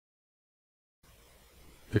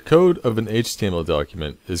The code of an HTML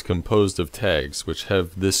document is composed of tags which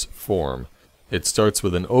have this form. It starts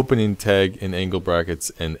with an opening tag in angle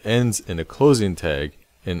brackets and ends in a closing tag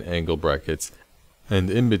in angle brackets, and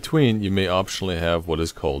in between you may optionally have what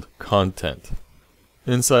is called content.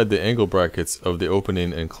 Inside the angle brackets of the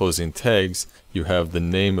opening and closing tags, you have the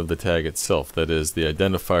name of the tag itself, that is, the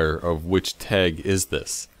identifier of which tag is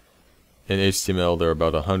this. In HTML, there are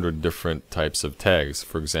about 100 different types of tags,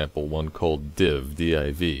 for example, one called div,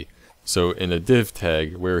 D-I-V. So in a div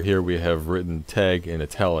tag, where here we have written tag in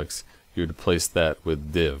italics, you would place that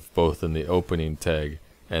with div, both in the opening tag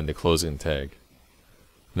and the closing tag.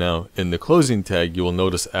 Now, in the closing tag, you will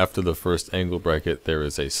notice after the first angle bracket there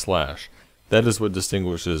is a slash. That is what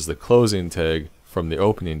distinguishes the closing tag from the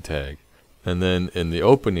opening tag. And then in the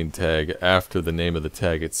opening tag, after the name of the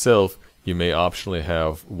tag itself, you may optionally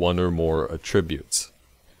have one or more attributes.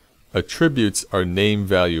 Attributes are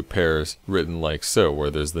name-value pairs written like so,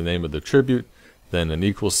 where there's the name of the attribute, then an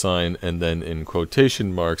equal sign, and then in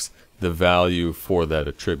quotation marks, the value for that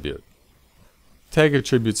attribute. Tag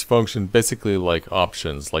attributes function basically like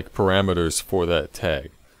options, like parameters for that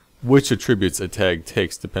tag. Which attributes a tag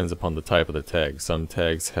takes depends upon the type of the tag. Some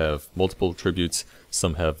tags have multiple attributes,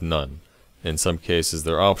 some have none. In some cases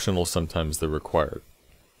they're optional, sometimes they're required.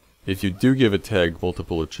 If you do give a tag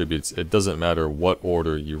multiple attributes, it doesn't matter what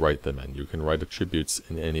order you write them in. You can write attributes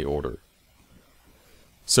in any order.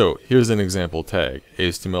 So here's an example tag.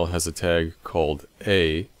 HTML has a tag called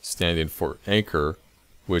A, standing for anchor,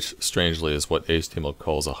 which strangely is what HTML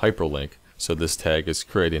calls a hyperlink. So this tag is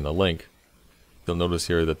creating a link. You'll notice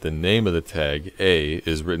here that the name of the tag, A,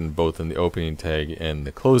 is written both in the opening tag and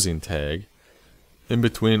the closing tag. In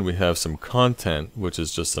between we have some content, which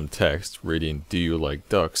is just some text reading "Do you like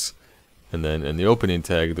ducks?" And then in the opening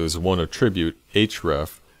tag there's one attribute,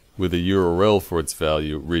 href, with a URL for its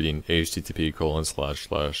value reading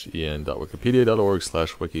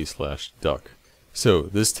http://en.wikipedia.org/wiki/duck. So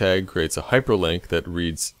this tag creates a hyperlink that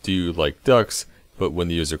reads "Do you like ducks?" but when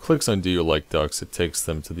the user clicks on "Do you like ducks?" it takes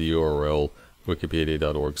them to the URL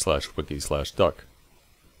wikipedia.org/wiki/duck.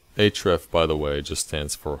 href, by the way, just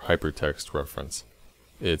stands for hypertext reference.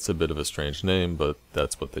 It's a bit of a strange name, but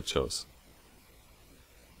that's what they chose.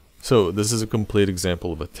 So this is a complete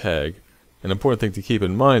example of a tag. An important thing to keep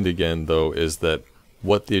in mind again, though, is that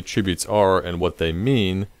what the attributes are and what they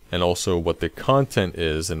mean, and also what the content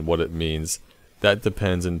is and what it means, that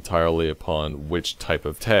depends entirely upon which type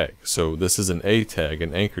of tag. So this is an A tag,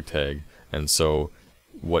 an anchor tag, and so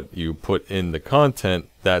what you put in the content,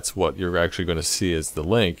 that's what you're actually going to see as the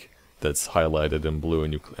link that's highlighted in blue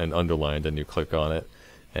and underlined, and you click on it.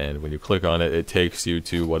 And when you click on it, it takes you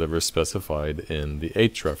to whatever is specified in the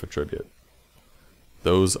href attribute.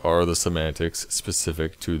 Those are the semantics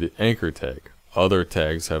specific to the anchor tag. Other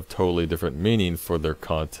tags have totally different meaning for their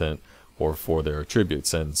content or for their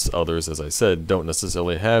attributes, and others, as I said, don't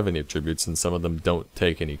necessarily have any attributes, and some of them don't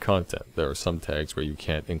take any content. There are some tags where you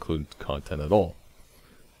can't include content at all.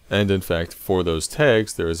 And in fact, for those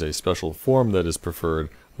tags, there is a special form that is preferred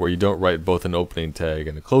where you don't write both an opening tag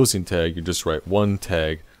and a closing tag, you just write one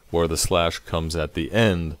tag where the slash comes at the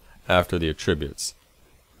end after the attributes.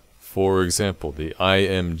 For example, the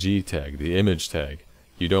img tag, the image tag,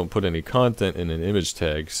 you don't put any content in an image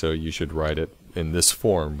tag, so you should write it in this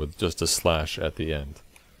form with just a slash at the end.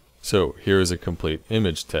 So here is a complete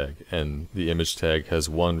image tag, and the image tag has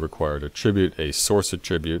one required attribute, a source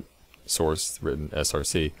attribute, source written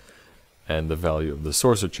src, and the value of the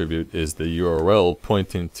source attribute is the URL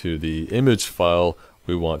pointing to the image file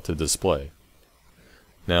we want to display.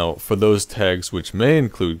 Now, for those tags which may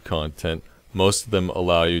include content, most of them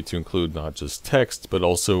allow you to include not just text, but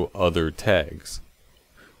also other tags.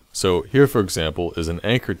 So here, for example, is an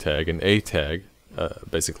anchor tag, an A tag,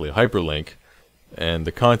 basically a hyperlink, and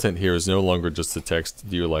the content here is no longer just the text,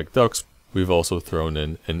 "Do you like ducks?" We've also thrown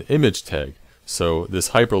in an image tag. So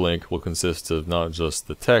this hyperlink will consist of not just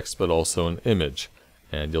the text, but also an image.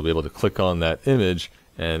 And you'll be able to click on that image,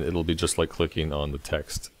 and it'll be just like clicking on the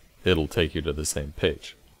text. It'll take you to the same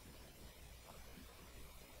page.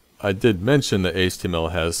 I did mention that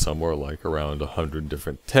HTML has somewhere like around 100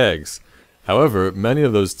 different tags. However, many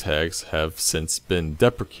of those tags have since been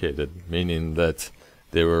deprecated, meaning that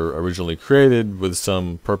they were originally created with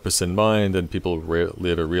some purpose in mind, and people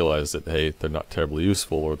later realized that, hey, they're not terribly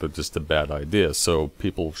useful, or they're just a bad idea, so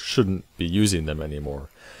people shouldn't be using them anymore.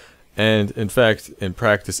 And in fact, in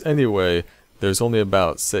practice anyway, there's only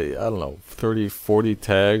about, say, 30, 40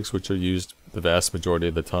 tags which are used the vast majority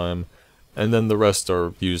of the time, and then the rest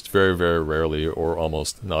are used very, very rarely or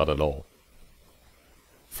almost not at all.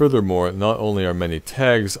 Furthermore, not only are many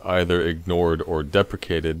tags either ignored or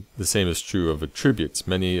deprecated, the same is true of attributes.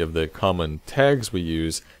 Many of the common tags we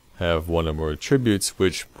use have one or more attributes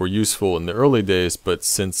which were useful in the early days but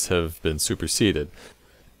since have been superseded.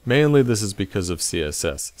 Mainly this is because of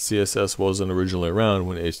CSS. CSS wasn't originally around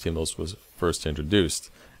when HTML was first introduced,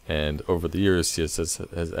 and over the years CSS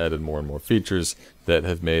has added more and more features that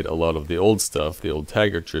have made a lot of the old stuff, the old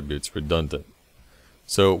tag attributes, redundant.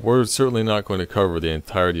 So we're certainly not going to cover the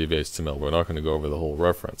entirety of HTML. We're not going to go over the whole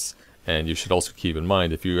reference. And you should also keep in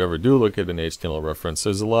mind, if you ever do look at an HTML reference,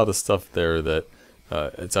 there's a lot of stuff there that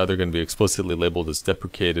it's either going to be explicitly labeled as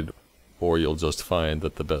deprecated, or you'll just find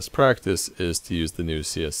that the best practice is to use the new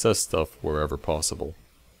CSS stuff wherever possible.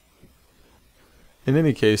 In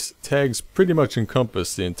any case, tags pretty much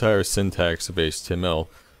encompass the entire syntax of HTML,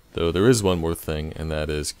 though there is one more thing, and that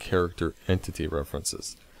is character entity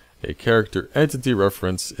references. A character entity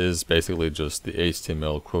reference is basically just the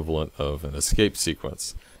HTML equivalent of an escape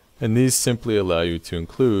sequence, and these simply allow you to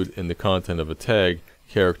include in the content of a tag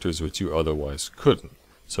characters which you otherwise couldn't.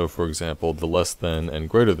 So for example, the less than and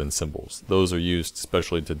greater than symbols. Those are used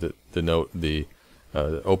especially to denote the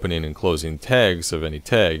opening and closing tags of any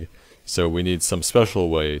tag, so we need some special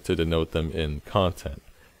way to denote them in content.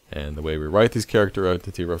 And the way we write these character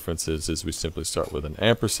entity references is we simply start with an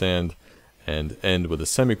ampersand and end with a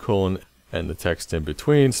semicolon, and the text in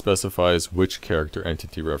between specifies which character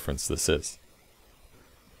entity reference this is.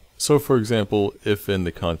 So for example, if in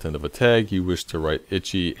the content of a tag you wish to write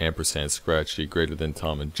itchy ampersand scratchy greater than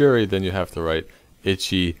Tom and Jerry, then you have to write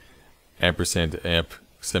itchy ampersand amp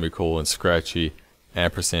semicolon scratchy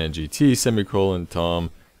ampersand GT semicolon Tom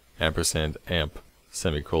ampersand amp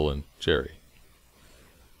semicolon Jerry.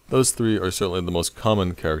 Those three are certainly the most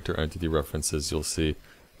common character entity references you'll see,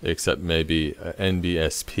 except maybe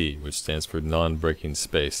NBSP, which stands for non-breaking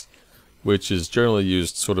space, which is generally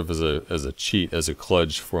used sort of as a cheat, as a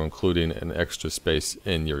kludge for including an extra space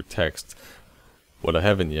in your text. What I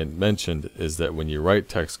haven't yet mentioned is that when you write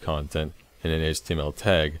text content in an HTML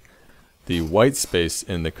tag, the white space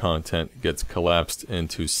in the content gets collapsed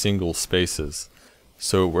into single spaces.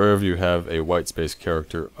 So wherever you have a white space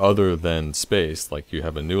character other than space, like you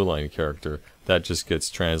have a new line character, that just gets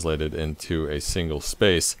translated into a single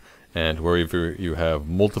space, and wherever you have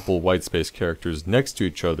multiple white space characters next to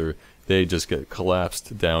each other, they just get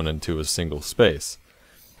collapsed down into a single space.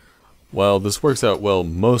 While this works out well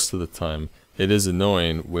most of the time, it is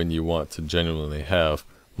annoying when you want to genuinely have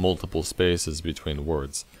multiple spaces between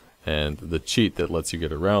words. And the cheat that lets you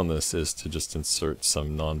get around this is to just insert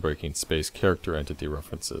some non-breaking space character entity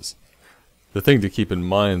references. The thing to keep in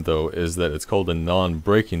mind though is that it's called a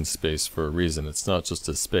non-breaking space for a reason. It's not just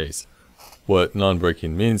a space. What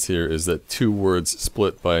non-breaking means here is that two words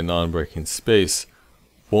split by a non-breaking space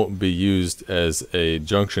won't be used as a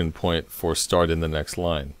junction point for starting the next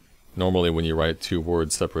line. Normally when you write two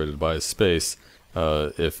words separated by a space,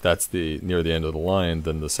 if that's near the end of the line,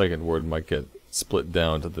 then the second word might get split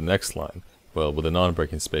down to the next line. Well, with a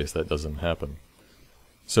non-breaking space that doesn't happen.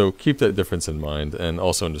 So keep that difference in mind, and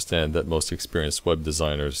also understand that most experienced web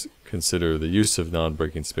designers consider the use of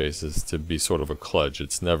non-breaking spaces to be sort of a kludge.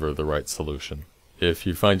 It's never the right solution. If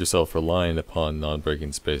you find yourself relying upon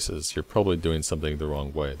non-breaking spaces, you're probably doing something the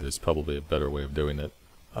wrong way. There's probably a better way of doing it.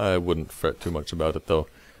 I wouldn't fret too much about it though.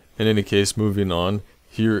 In any case, moving on,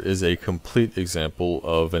 here is a complete example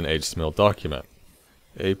of an HTML document.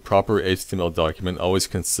 A proper HTML document always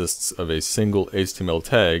consists of a single HTML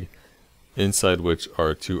tag, inside which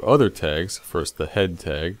are two other tags, first the head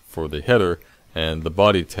tag for the header, and the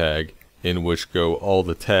body tag, in which go all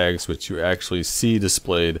the tags which you actually see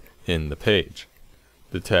displayed in the page.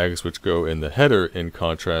 The tags which go in the header, in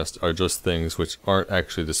contrast, are just things which aren't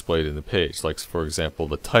actually displayed in the page, like for example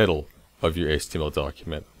the title of your HTML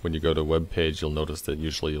document. When you go to a web page, you'll notice that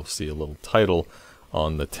usually you'll see a little title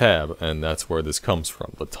on the tab, and that's where this comes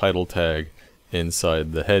from, the title tag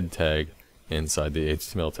inside the head tag inside the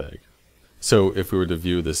HTML tag. So if we were to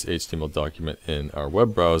view this HTML document in our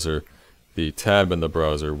web browser, the tab in the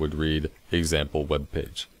browser would read example web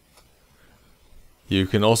page. You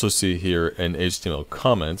can also see here an HTML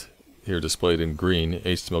comment, here displayed in green.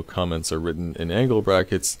 HTML comments are written in angle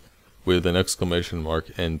brackets with an exclamation mark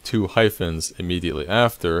and two hyphens immediately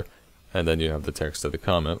after, and then you have the text of the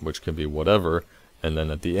comment, which can be whatever, and then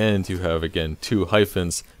at the end you have again two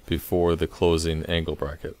hyphens before the closing angle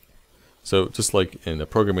bracket. So just like in a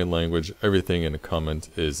programming language, everything in a comment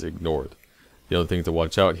is ignored. The other thing to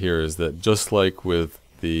watch out here is that just like with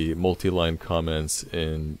the multi-line comments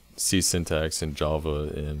in C syntax in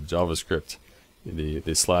Java, in JavaScript,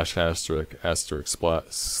 the slash asterisk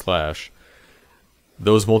slash,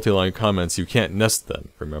 those multi-line comments, you can't nest them,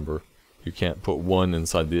 remember? You can't put one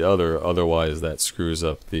inside the other, otherwise that screws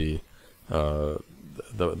up the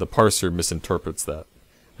parser misinterprets that.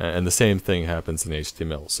 And the same thing happens in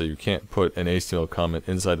HTML. So you can't put an HTML comment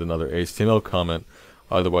inside another HTML comment,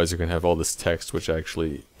 otherwise you're going to have all this text which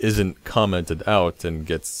actually isn't commented out and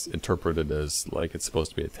gets interpreted as like it's supposed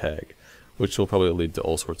to be a tag, which will probably lead to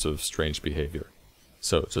all sorts of strange behavior.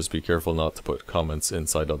 So just be careful not to put comments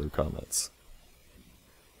inside other comments.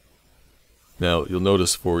 Now you'll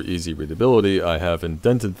notice for easy readability I have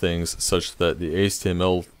indented things such that the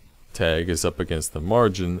HTML tag is up against the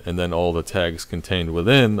margin, and then all the tags contained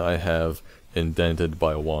within I have indented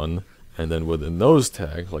by one, and then within those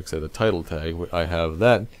tags, like say the title tag, I have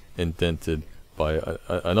that indented by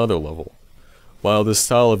another level. While this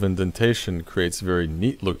style of indentation creates very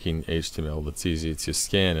neat looking HTML that's easy to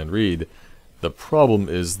scan and read, the problem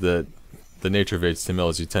is that the nature of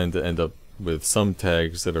HTML is you tend to end up with some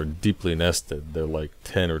tags that are deeply nested. They're like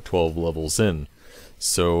 10 or 12 levels in.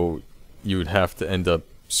 So you would have to end up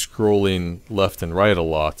scrolling left and right a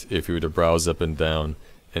lot if you were to browse up and down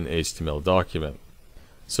an HTML document.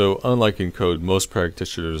 So unlike in code, most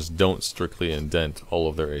practitioners don't strictly indent all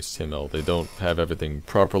of their HTML. They don't have everything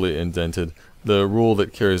properly indented. The rule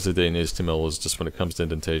that carries the day in HTML is just when it comes to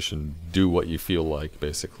indentation, do what you feel like,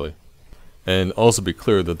 basically. And also be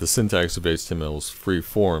clear that the syntax of HTML is free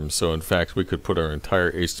form, so in fact we could put our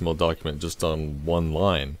entire HTML document just on one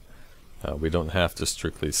line. We don't have to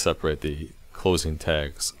strictly separate the closing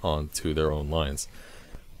tags onto their own lines.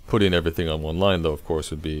 Putting everything on one line, though, of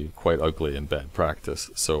course, would be quite ugly and bad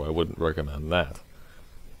practice, so I wouldn't recommend that.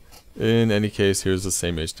 In any case, here's the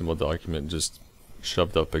same HTML document just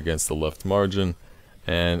shoved up against the left margin,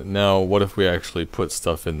 and now what if we actually put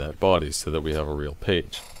stuff in that body so that we have a real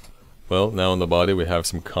page? Well, now in the body we have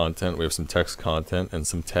some content, we have some text content and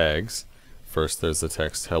some tags. First there's the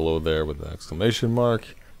text hello there with an exclamation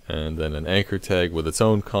mark, and then an anchor tag with its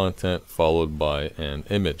own content followed by an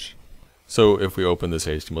image. So if we open this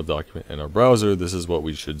HTML document in our browser, this is what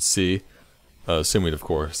we should see, assuming of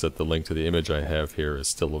course that the link to the image I have here is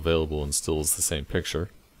still available and still is the same picture.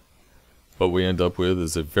 What we end up with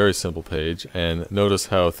is a very simple page, and notice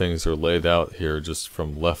how things are laid out here just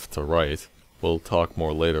from left to right. We'll talk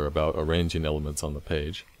more later about arranging elements on the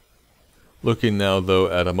page. Looking now though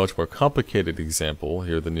at a much more complicated example,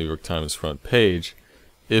 here the New York Times front page,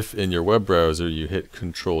 if in your web browser you hit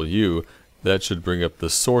Ctrl-U, that should bring up the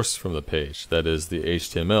source from the page, that is the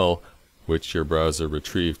HTML, which your browser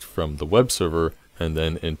retrieved from the web server and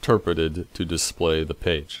then interpreted to display the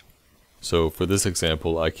page. So for this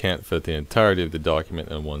example, I can't fit the entirety of the document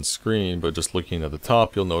in one screen, but just looking at the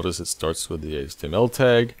top, you'll notice it starts with the HTML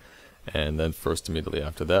tag, and then first immediately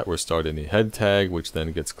after that we're starting the head tag, which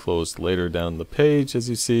then gets closed later down the page as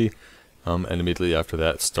you see, and immediately after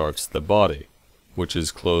that starts the body, which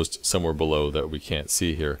is closed somewhere below that we can't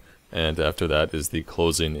see here, and after that is the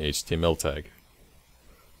closing HTML tag.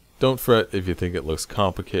 Don't fret if you think it looks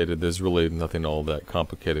complicated. There's really nothing all that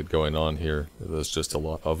complicated going on here. There's just a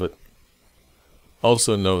lot of it.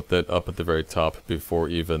 Also note that up at the very top, before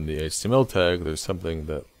even the HTML tag, there's something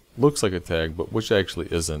that looks like a tag, but which actually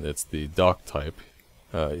isn't. It's the doc type,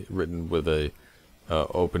 written with a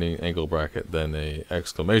opening angle bracket, then a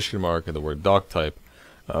exclamation mark, and the word doc type.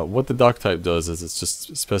 What the doc type does is it's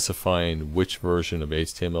just specifying which version of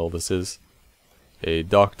HTML this is. A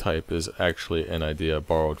doc type is actually an idea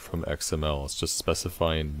borrowed from XML. It's just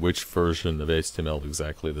specifying which version of HTML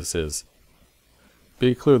exactly this is.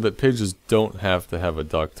 Be clear that pages don't have to have a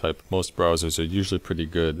doc type. Most browsers are usually pretty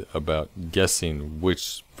good about guessing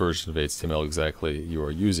which version of HTML exactly you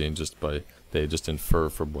are using, they just infer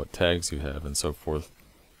from what tags you have and so forth.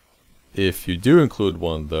 If you do include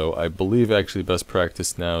one though, I believe actually best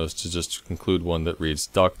practice now is to just include one that reads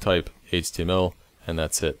doc type HTML, and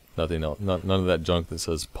that's it. Nothing else. None of that junk that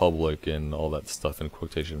says public and all that stuff in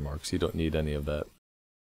quotation marks. You don't need any of that.